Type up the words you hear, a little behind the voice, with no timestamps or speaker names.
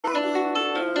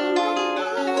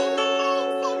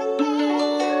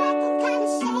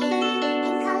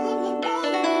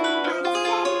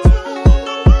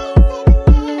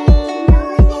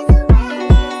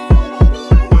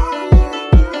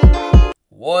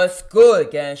What's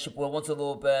good, gang? It's your boy, Once a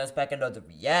Little Bass, back another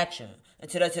reaction. And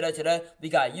today, we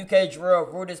got UK Drill,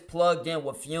 RUDEST plugged in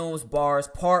with FUMEZ bars,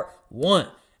 part 1.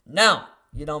 Now,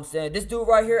 you know what I'm saying? This dude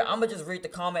right here, I'm going to just read the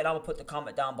comment. I'm going to put the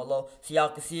comment down below so y'all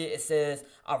can see it. It says,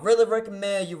 I really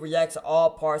recommend you react to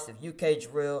all parts of UK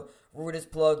Drill,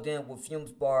 RUDEST plugged in with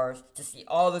FUMEZ bars to see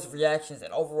all his reactions,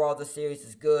 and overall the series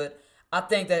is good. I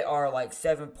think they are like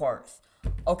 7 parts.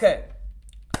 Okay,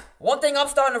 one thing I'm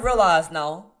starting to realize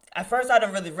now. At first, I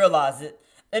didn't really realize it.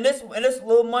 In this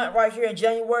little month right here in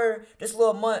January, this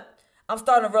little month, I'm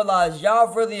starting to realize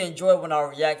y'all really enjoy when I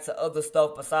react to other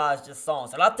stuff besides just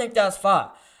songs. And I think that's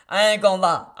fire. I ain't gonna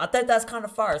lie. I think that's kind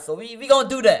of fire. So we gonna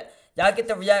do that. Y'all get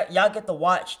to react. Y'all get to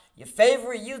watch your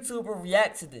favorite YouTuber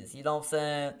react to this. You know what I'm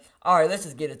saying? Alright, let's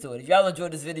just get into it. If y'all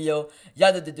enjoyed this video,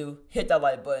 y'all need to do, hit that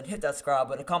like button, hit that subscribe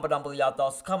button, comment down below y'all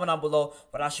thoughts. Comment down below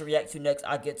what I should react to next.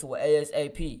 I get to it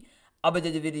ASAP. I'll be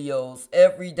doing the videos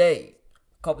every day.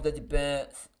 Couple of the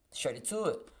bands, straight to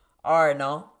it. Alright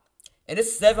now. And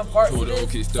it's 7 parts to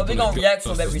this, so we gonna react to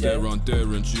them every day.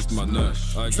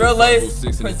 Drill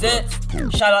Lace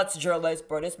presents. Shout out to Drill Lace,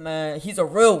 bro. This man, he's a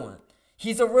real one.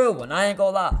 He's a real one, I ain't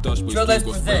gonna lie. Drill Lace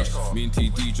presents. Me and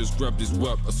TD just grabbed this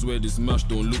wrap. I swear this mash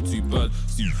don't look too bad.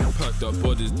 See, pack that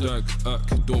body's dank.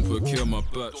 Don't put kill my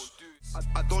batch.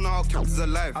 I don't know how Cap is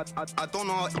alive. I don't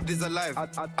know how it is alive.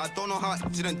 I don't know how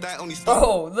it didn't die only start.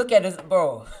 Bro, look at this,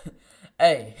 bro.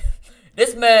 Hey,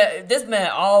 this man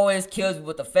always kills me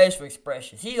with the facial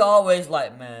expressions. He's always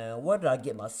like, man, what did I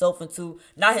get myself into?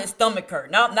 Now his stomach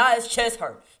hurt. Now his chest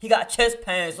hurt. He got chest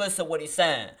pains. Listen to what he's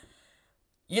saying.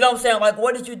 You know what I'm saying? Like,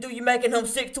 what did you do? You making him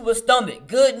sick to his stomach.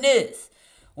 Goodness.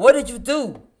 What did you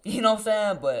do? You know what I'm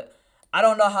saying? But I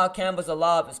don't know how Campbell's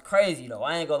alive. It's crazy, though.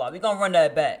 I ain't gonna lie. We gonna run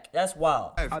that back. That's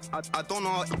wild. I don't know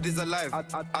how it is alive.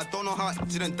 I don't know how it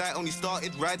didn't die, only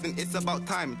started riding. It's about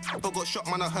time. I got shot,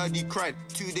 man, I heard he cried.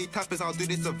 2-day tappers, how do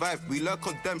they survive? We lurk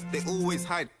on them, they always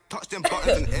hide. Touch them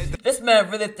buttons and air them. This man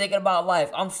really thinking about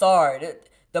life. I'm sorry.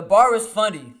 The bar is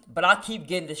funny, but I keep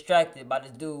getting distracted by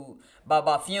this dude, by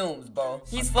FUMEZ, bro.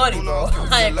 He's funny, bro.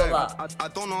 I ain't gonna lie. I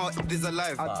don't know how it is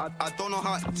alive. I don't know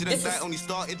how it didn't die, only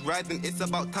started riding. It's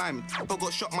about time. I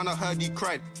got shot, man, I heard he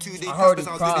cried. 2-day tappers,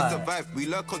 how do they survive? We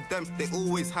lurk on them, they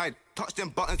always hide. Touch them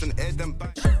buttons and air them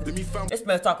back. This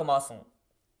man's talking about some.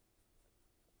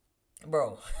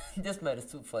 Bro, this man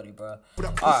is too funny, bro.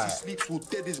 Alright.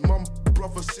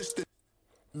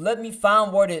 Let me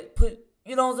find where to put.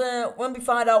 You know what I'm saying? When we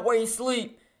find out where he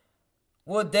sleep,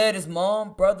 we'll dead his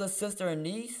mom, brother, sister, and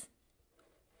niece.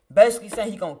 Basically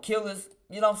saying he gonna kill his,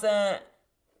 you know what I'm saying?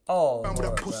 Oh, Lord,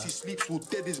 that pussy sleeps, will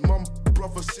dead his mom,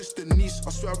 brother, sister, niece.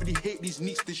 I swear I really hate these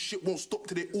neeks. This shit won't stop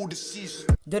till they all deceased.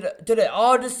 Did they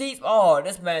all deceased? Oh,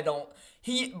 this man don't.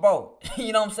 Bro,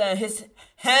 you know what I'm saying? His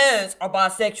hands are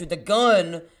bisexual. The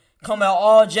gun come out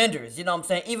all genders. You know what I'm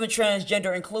saying? Even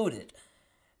transgender included.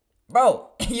 Bro,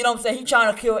 you know what I'm saying? He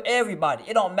trying to kill everybody.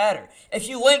 It don't matter. If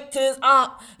you link to his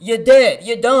op, you're dead.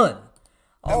 You're done.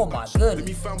 Oh my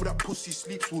goodness.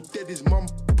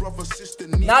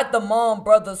 Not the mom,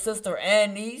 brother, sister,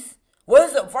 and niece. What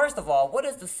is it? First of all,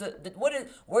 where's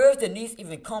the niece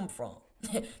even come from?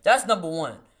 That's number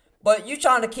one. But you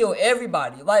trying to kill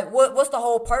everybody. Like, what's the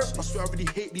whole purpose? I swear I really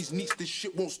hate these neeks. This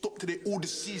shit won't stop till they all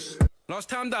deceased. Last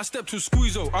time that I stepped to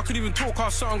Squeezo, I could even talk,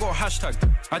 our son got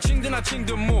hashtagged. I chinged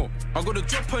them more. I got a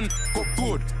drop and got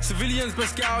bored. Civilians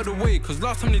best get out of the way, cause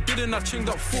last time they didn't, I chinged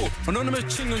up 4. Anonymous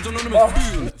chingons, anonymous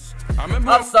boons.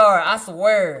 I'm sorry, I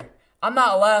swear. I'm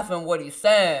not laughing what he's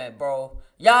saying, bro.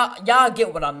 Y'all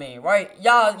get what I mean, right?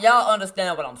 Y'all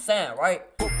understand what I'm saying, right?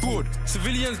 Got bored.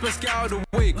 Civilians best get out of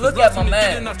the way, cause look last at my time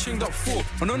man. They didn't, I chinged up 4.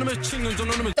 Anonymous chingons,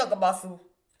 anonymous. Talk about some.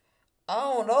 I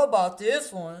don't know about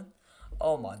this one.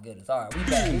 Oh my goodness, alright, we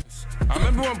back. I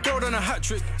remember when bro done a hat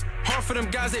trick. Half of them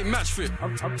guys ain't match fit. I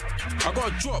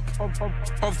got a drop.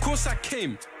 Of course I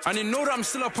came. And they know that I'm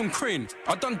still up on crane.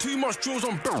 I done too much drills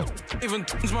on bro. Even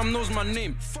mom knows my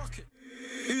name. Fuck it.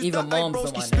 Even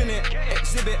mom's know my name.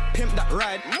 Exhibit, pimp that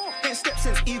ride. Ain't stepped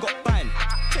since he got banned.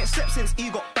 Ain't stepped since he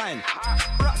got banned.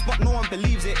 Raps, but no one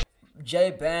believes it.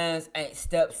 J Bands ain't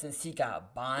stepped since he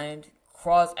got bind.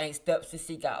 Cross ain't stepped since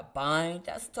he got bind.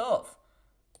 That's tough.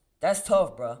 That's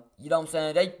tough, bro. You know what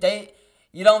I'm saying?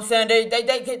 You know what I'm saying?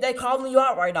 They calling you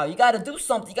out right now. You gotta do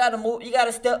something. You gotta move. You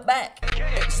gotta step back.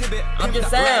 I'm just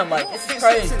saying, like, this is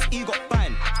crazy. Since he got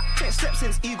banned. Can't step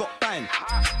since he got banned.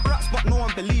 Raps, but no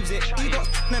one believes it. He got,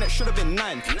 then it should have been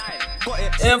 9. Got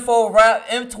it.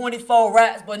 M24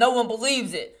 raps, but no one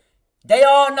believes it. They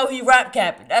all know he rap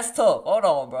capping. That's tough. Hold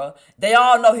on, bro. They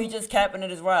all know he just capping in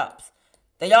his raps.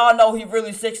 They all know he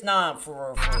really 6'9"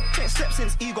 for real. Can't step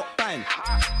since he got banned.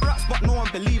 Raps, but no one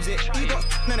believes it. He got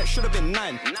and it should have been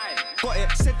 9. Got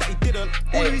it, said that he didn't.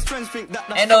 All of his friends think that.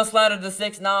 Ain't no slander to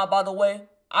 6ix9ine, by the way.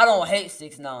 I don't hate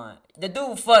 6ix9ine. The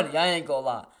dude funny, I ain't gonna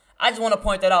lie. I just want to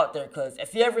point that out there, because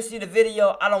if you ever see the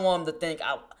video, I don't want him to think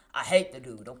I hate the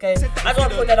dude, okay? I just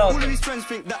want to put that out there. All of his friends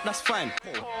think that that's fine.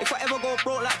 If I ever go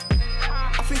broke like,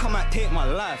 I think I might take my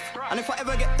life. And if I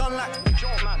ever get done like,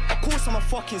 of course I'm a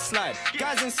fucking slide.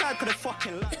 Guys inside could have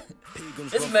fucking lied.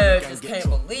 This man just can't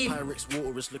believe it.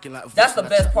 That's the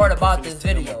best part about this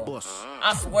video.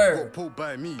 I swear. Got pulled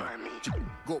by me.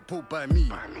 Got pulled by me.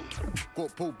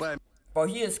 Got pulled by me. Bro,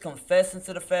 he is confessing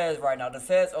to the feds right now. The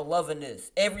feds are loving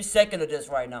this. Every second of this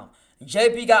right now.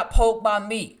 JB got poked by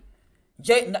me.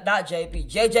 Not JB.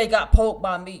 JJ got poked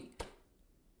by me.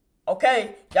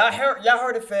 Okay, y'all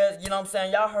heard the feds, you know what I'm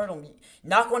saying? Y'all heard them.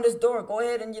 Knock on this door. Go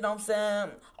ahead and, you know what I'm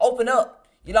saying, open up.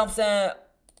 You know what I'm saying?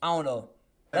 I don't know.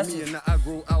 That's just,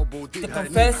 the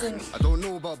confession. I don't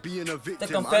know about being a victim.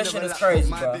 The confession is crazy,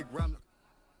 bro.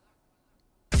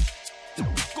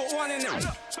 Got one in there.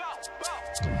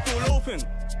 All open.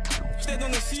 Dead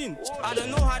on the scene. I don't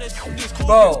know how this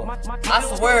bro, I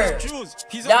swear.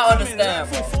 Y'all understand,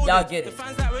 bro. Y'all get it. The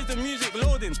fans like, where's the music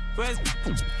loading? Where's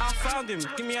I found him.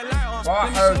 Give me a lighter. Bro, I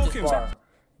heard this bar.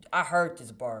 I heard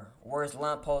this bar. Where's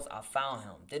lamppost? I found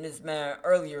him. Then this man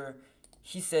earlier,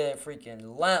 he said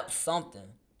freaking lamp something.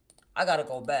 I gotta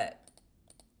go back.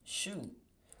 Shoot.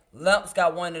 Lamps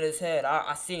got one in his head.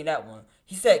 I seen that one.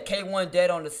 He said K1 dead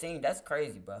on the scene. That's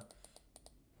crazy, bro.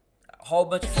 A whole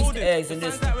bunch of Easter eggs in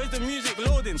this. Where's the music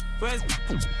loading? Where's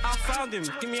I found him.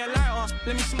 Give me a lighter.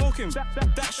 Let me smoke him.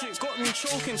 That shit got me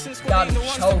choking since got me the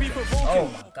ones choking. to be provoking. Oh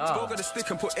my god. Go get a stick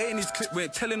and put A in his clip. We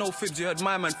ain't telling no fibs. You heard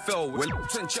my man fell. When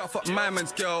sent chat fuck my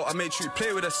man's girl, I made sure he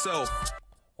play with herself.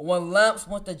 When Lamps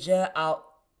went to jail out,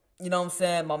 you know what I'm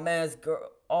saying, my man's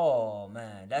girl. Oh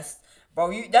man, that's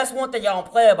that's one thing y'all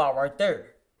don't play about right there.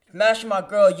 Smashing my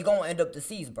girl, you gonna end up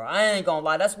deceased, bro. I ain't gonna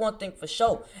lie, that's one thing for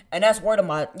sure. And that's word of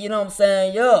my, you know what I'm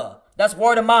saying? Yeah, that's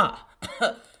word of my.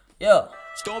 Yeah.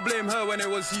 Don't blame her when it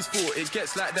was his fault. It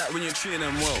gets like that when you're treating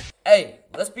them well. Hey,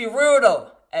 let's be real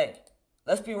though. Hey,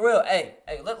 let's be real. Hey,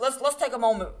 let's take a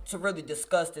moment to really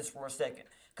discuss this for a second,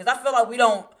 cause I feel like we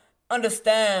don't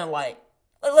understand. Like,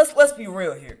 let's be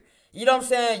real here. You know what I'm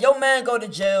saying? Your man go to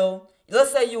jail.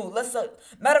 Let's say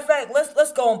matter of fact,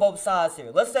 let's go on both sides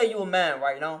here. Let's say you a man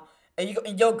right now, and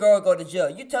your girl go to jail.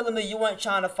 You telling me you ain't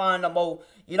trying to find no more,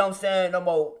 you know what I'm saying, no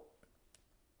more,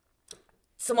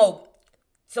 some more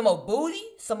booty,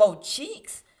 some more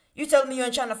cheeks? You telling me you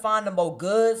ain't trying to find no more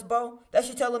goods, bro? That's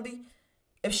you telling me?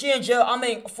 If she in jail, I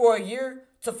mean, for a year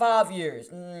to 5 years.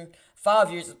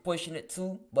 5 years is pushing it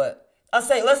too, but let's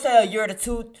say a year to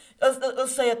 2.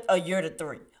 Let's say a year to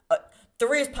 3.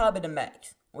 3 is probably the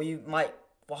max, where you might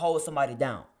hold somebody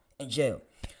down in jail.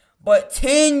 But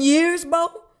 10 years, bro?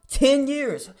 10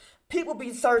 years. People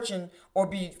be searching or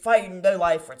be fighting their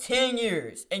life for 10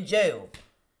 years in jail.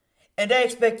 And they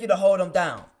expect you to hold them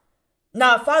down.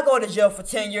 Now, if I go to jail for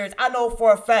 10 years, I know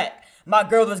for a fact my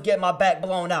girl is getting my back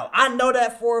blown out. I know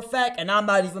that for a fact, and I'm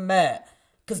not even mad.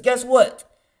 Because guess what?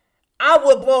 I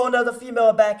would blow another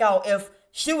female back out if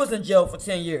she was in jail for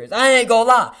 10 years. I ain't gonna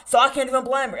lie. So I can't even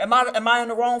blame her. Am I in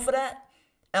the wrong for that?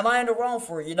 Am I in the wrong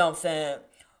for it? You know what I'm saying?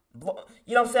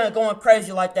 You know what I'm saying? Going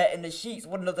crazy like that in the sheets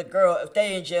with another girl if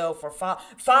they in jail for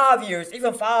 5 years,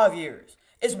 even 5 years.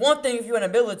 It's one thing if you're in the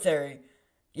military,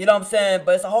 you know what I'm saying?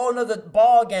 But it's a whole nother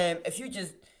ball game if you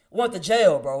just went to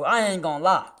jail, bro. I ain't gonna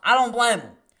lie. I don't blame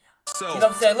him. You know what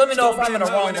I'm saying? Let me know if I'm in the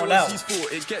wrong on that one.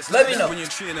 Let me know. When you're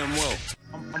treating them well.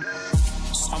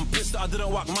 I'm pissed that I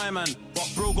didn't whack my man, but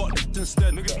bro got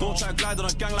instead. Don't try glide on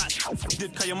a gang like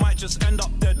did, cause you might just end up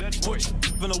dead. Put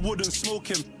in a wood and smoke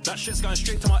him. That shit's going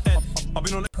straight to my head. I've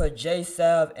been on. Put J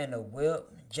Salve in the whip.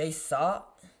 J Salve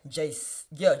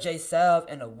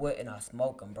in the whip, and I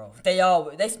smoke him, bro. They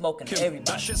smoking everybody.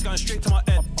 That shit's going straight to my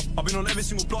head. I've been on every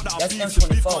single block that I've been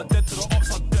to. I'm dead to the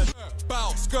ops, I'm dead.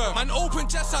 Bow, skirt. Man, open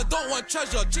chest, I don't want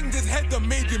treasure. Chinged his head that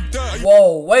made him dirty.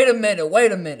 Whoa, wait a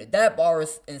minute. That bar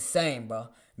is insane, bro.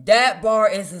 That bar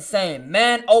is insane.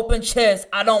 Man, open chest,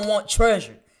 I don't want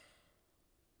treasure.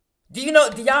 Do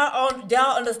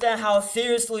y'all understand how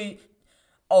seriously?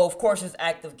 Oh, of course it's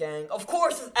active gang. Of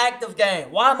course it's active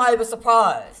gang. Why am I even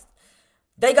surprised?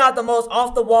 They got the most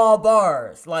off the wall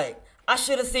bars. Like, I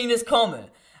should have seen this coming.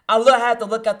 I had to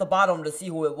look at the bottom to see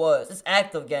who it was. It's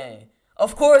active gang.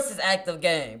 Of course it's active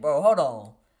gang, bro. Hold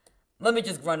on. Let me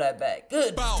just run that back.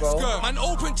 Good, bro. Man,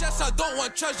 open chest, I don't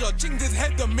want treasure. Chinged his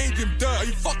head that made him dirt. Are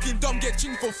you fucking dumb? Get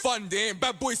chinged for fun. They ain't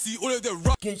bad boys, see all of them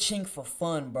run. Get chinged for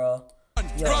fun, bro.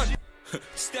 Run.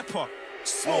 Stepper.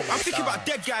 Smoke, I'm thinking about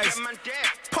dead guys.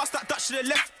 Pass that Dutch to the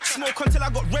left. Smoke until I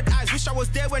got red eyes. Wish I was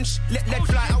there when let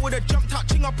fly. I would've jumped out,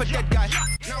 ching up a dead guy.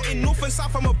 Now in north and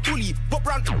south, I'm a bully. Bob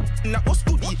round, like what's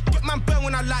goodie? Get man burn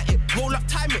when I light it. Roll up,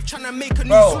 time it, tryna make a new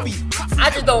zombie.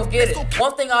 I just don't get it.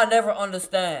 One thing I never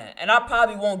understand, and I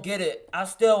probably won't get it. I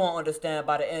still won't understand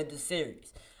by the end of the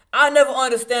series. I never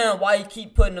understand why he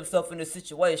keep putting himself in this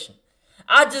situation.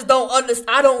 I just don't understand.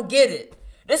 I don't get it.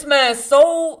 This man's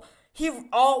so... He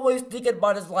always thinking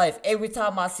about his life every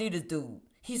time I see this dude.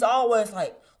 He's always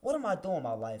like, what am I doing in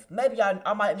my life? Maybe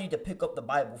I might need to pick up the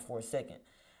Bible for a second.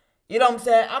 You know what I'm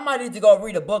saying? I might need to go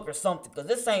read a book or something, because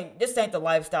this ain't the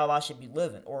lifestyle I should be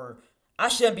living, or I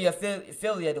shouldn't be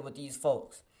affiliated with these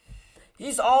folks.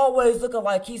 He's always looking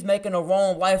like he's making the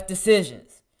wrong life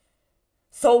decisions.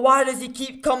 So why does he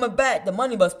keep coming back? The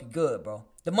money must be good, bro.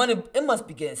 The money, it must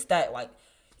be getting stacked. Like,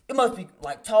 it must be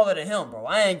like taller than him, bro.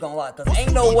 I ain't gonna lie, cause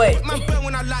ain't no way. Man burn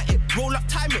when I light it. Roll up,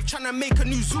 time it. Tryna make a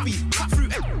new zombie. Cut through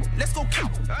it. Let's go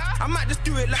count. I might just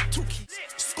do it like Tuki.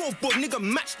 Scoreboard, nigga,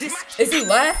 match this. Is he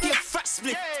laughing? Yeah, fat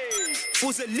split.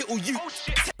 Was a little you.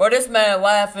 Bro, this man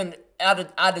laughing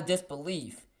out of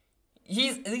disbelief.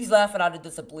 He's laughing out of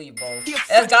disbelief, bro.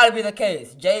 That's gotta be the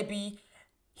case. JB,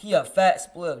 he a fat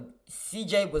split.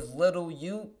 CJ was little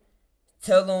you.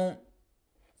 Tell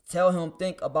him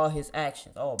think about his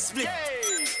actions. Oh my God.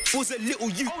 Was a little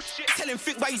you. Tell him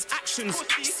think about his actions.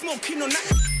 Smoking on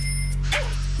that.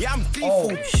 Yeah, I'm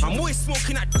gleeful. I'm always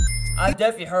smoking that. I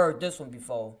definitely heard this one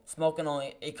before. Smoking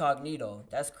on incognito.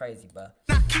 That's crazy, bro.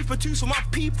 Not keep a tooth for my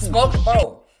people. Smoking,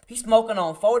 bro. He's smoking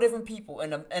on 4 different people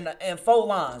and 4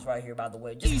 lines right here, by the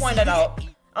way. Just point that out.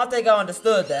 I think I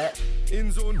understood that. In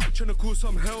zone, tryna cause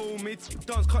some hell. Mates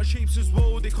dance, cut shapes as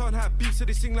well. They can't have beef, so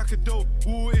they sing like a dough.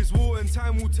 War is war and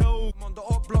time will tell. I'm on the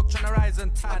up block, tryna rise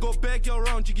and tan. I got bad girl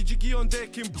round, jiggy on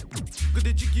decking. Got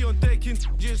the jiggy on decking.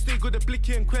 Just stay got the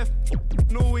blicky and quef.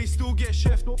 No way, still get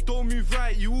chef. Don't move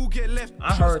right, you will get left.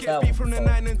 I heard that one from the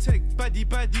 9 and tech.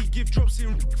 Baddie, give drops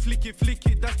in. Flick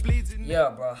it, that's blades in.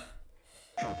 Yeah, bro.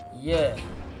 Yeah.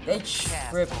 They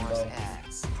tripping, bro.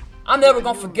 I'm never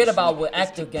gonna forget about what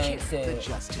Active Game said.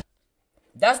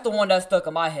 That's the one that stuck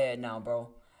in my head now, bro.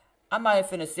 I might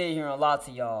finna sit here and lie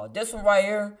to y'all. This one right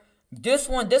here, this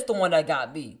the one that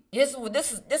got me. This is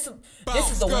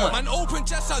the one. Man, open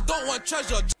chest, I don't want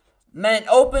treasure. Man,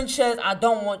 open chest, I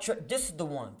don't want treasure. This is the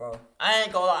one, bro. I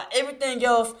ain't gonna lie. Everything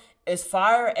else is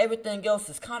fire. Everything else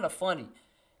is kind of funny.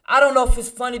 I don't know if it's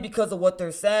funny because of what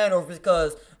they're saying or if it's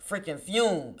because freaking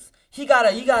Fumes. He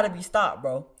gotta be stopped,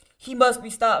 bro. He must be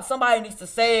stopped. Somebody needs to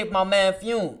save my man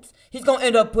Fumes. He's gonna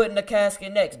end up putting the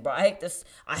casket next, bro. I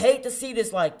hate to see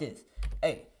this like this.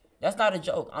 Hey, that's not a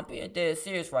joke. I'm being dead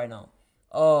serious right now.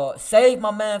 Save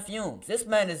my man Fumes. This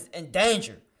man is in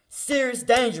danger. Serious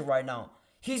danger right now.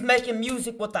 He's making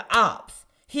music with the ops.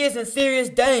 He is in serious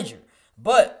danger.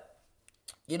 But,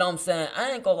 you know what I'm saying?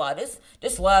 I ain't gonna lie.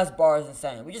 This last bar is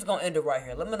insane. We're just gonna end it right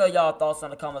here. Let me know y'all thoughts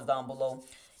in the comments down below.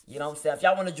 You know what I'm saying?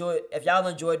 If y'all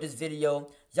enjoyed this video,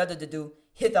 y'all did to do,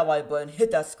 hit that like button,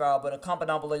 hit that subscribe button, comment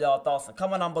down below y'all thoughts, and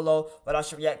comment down below what I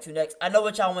should react to next. I know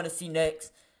what y'all want to see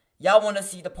next. Y'all want to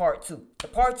see the part 2. The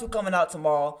part 2 coming out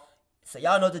tomorrow. So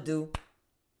y'all know what to do.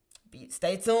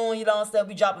 Stay tuned, you know what I'm saying?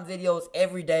 We dropping videos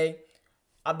every day.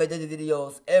 I bet the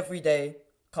videos every day.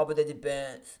 Couple daily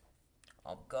bands.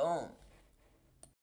 I'm gone.